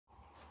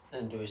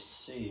and we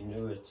see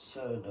no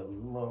return of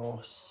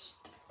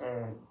masked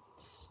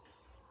ants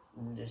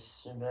in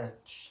this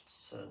match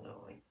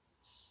tonight.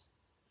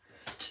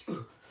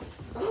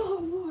 Oh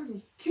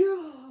my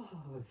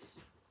god!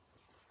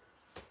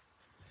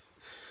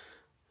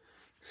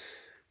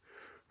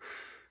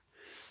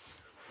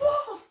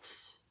 What?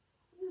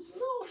 His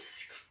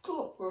mask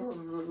got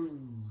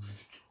removed.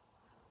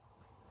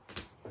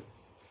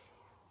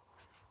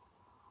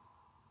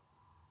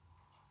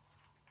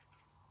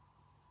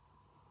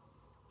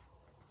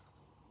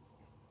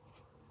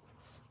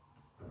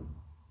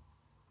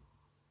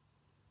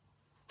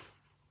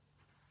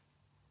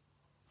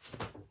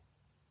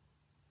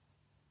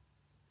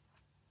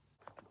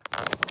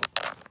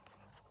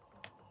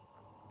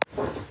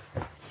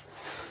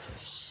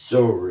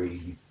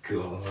 Sorry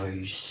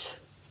guys,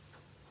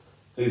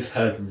 we've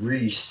had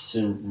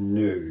recent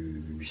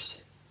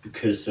news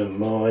because of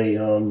my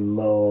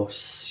unmasking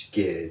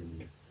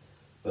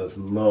of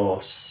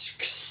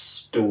Mask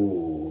Stance.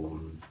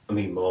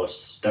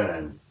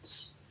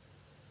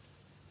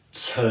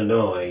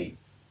 Tonight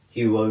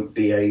he won't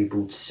be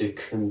able to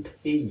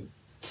compete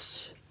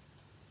because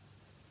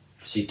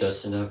he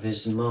doesn't have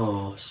his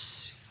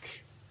mask.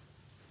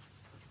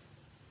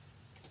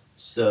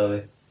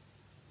 So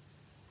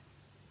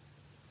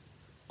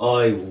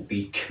I will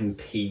be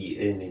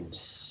competing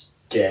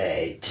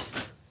instead.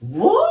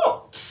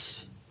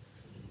 What?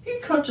 You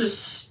can't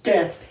just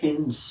step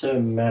into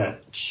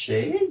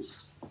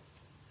matches.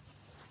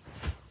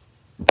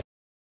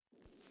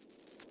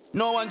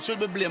 No one should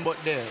be blamed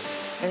but them.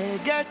 Hey,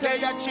 they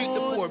that treat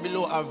the poor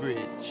below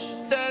average.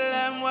 Tell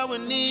them what we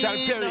need shall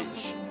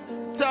perish.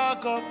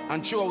 Talk up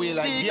and throw away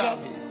like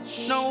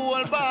garbage. No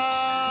hold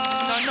back.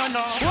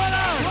 No. Hold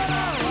on.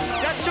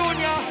 That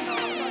tune,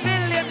 $1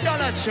 million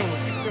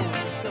tune.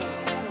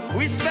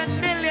 We spent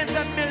millions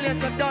and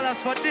millions of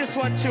dollars for this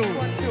one tune.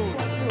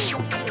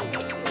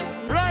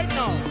 Right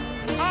now,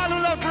 all who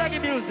love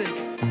reggae music,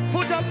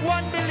 put up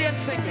 1 million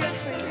finger.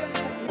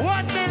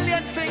 1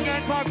 million finger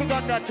and Parker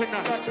got that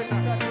tonight.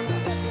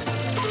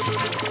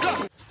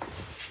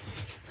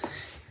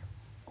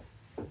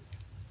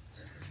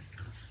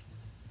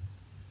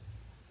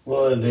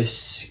 Well,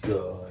 this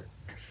guy.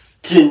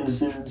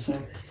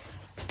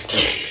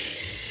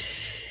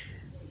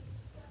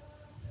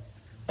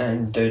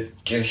 And the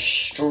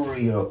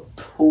Destroyer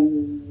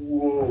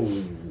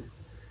pool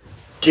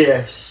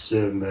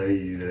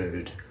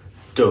decimated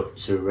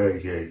Dr.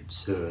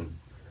 Reggaeton.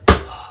 1,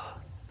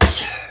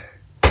 2,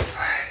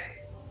 3.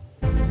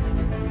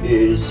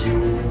 Here's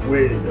your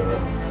winner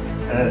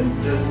and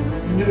the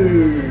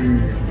new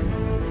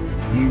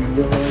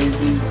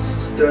United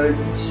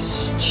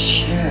States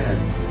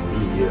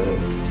champion,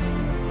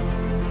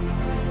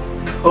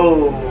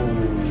 Paul.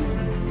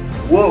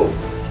 Whoa!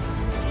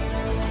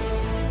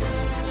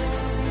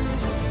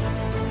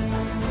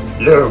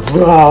 The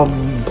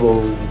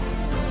Rumble.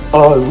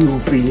 I will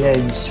be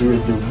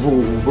entering the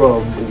Royal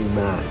Rumble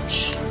match.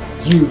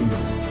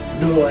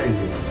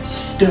 United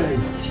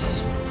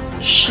States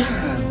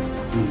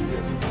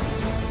champion.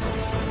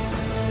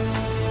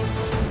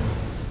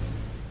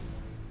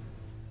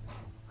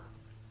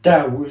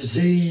 That was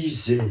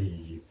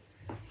easy.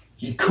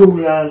 You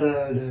call out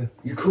a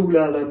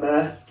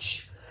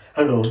match.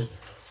 Hang on.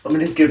 I'm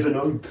going to give an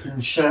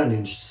open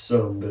challenge to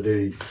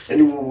somebody.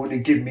 Anyone want to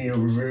give me a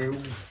real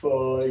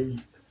fight?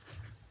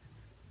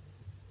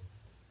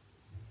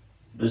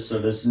 So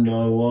there's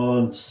no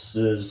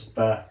answers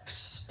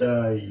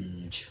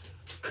backstage.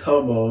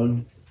 Come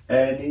on,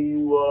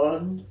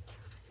 anyone?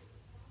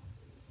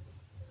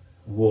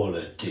 What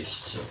a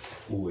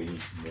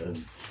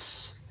disappointment.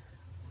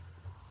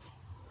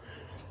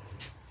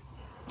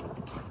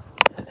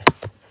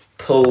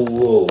 Paul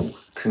Wall,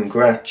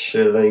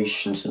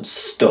 congratulations and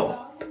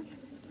stop.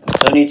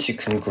 You need to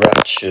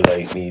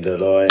congratulate me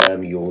that I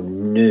am your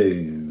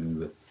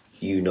new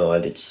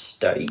United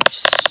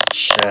States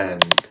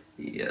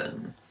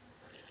champion.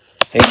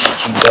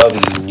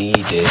 HTW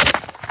needed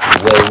the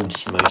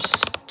world's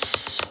most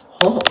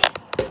top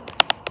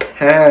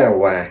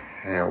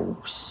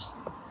powerhouse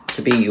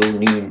to be your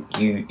new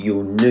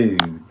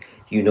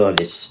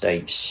United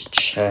States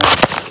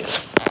champion,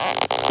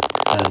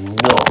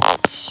 and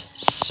not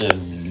some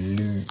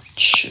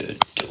luchas.